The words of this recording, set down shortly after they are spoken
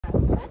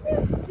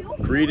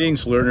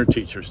Greetings, learner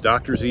teachers.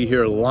 Dr. Z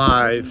here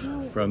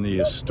live from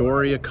the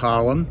Astoria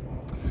column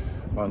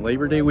on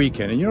Labor Day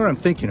weekend. And you know what I'm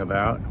thinking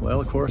about?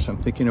 Well, of course, I'm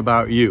thinking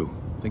about you.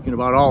 Thinking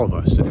about all of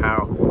us and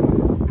how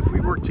if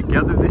we work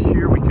together this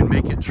year, we can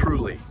make it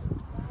truly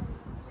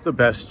the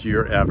best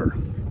year ever.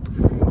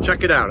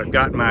 Check it out. I've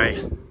got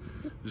my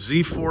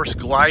Z-Force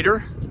glider.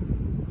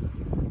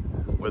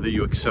 Whether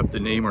you accept the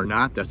name or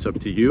not, that's up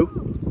to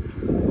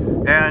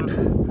you.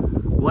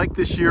 And like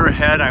this year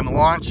ahead, I'm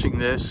launching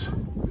this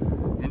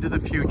into the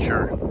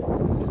future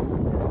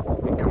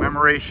in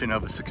commemoration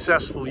of a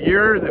successful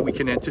year that we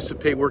can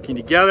anticipate working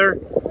together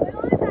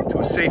to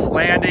a safe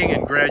landing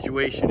and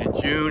graduation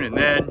in June, and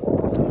then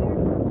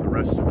the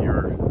rest of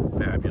your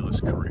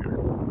fabulous career.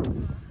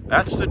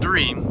 That's the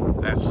dream.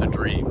 That's the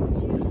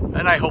dream.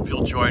 And I hope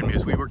you'll join me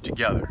as we work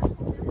together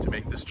to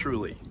make this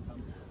truly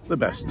the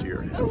best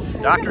year.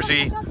 Dr.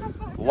 Z,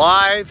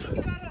 live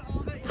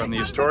from the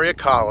Astoria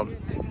column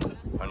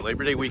on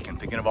Labor Day weekend,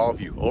 thinking of all of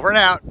you. Over and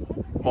out,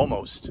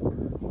 almost,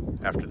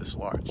 after this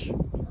launch.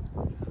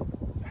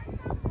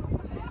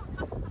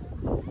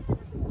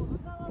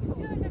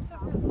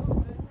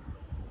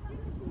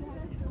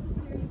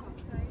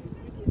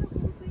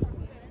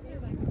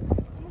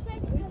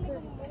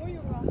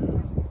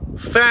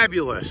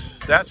 Fabulous.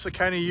 That's the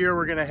kind of year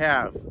we're going to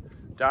have.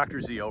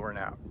 Dr. Z, over and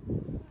out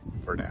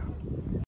for now.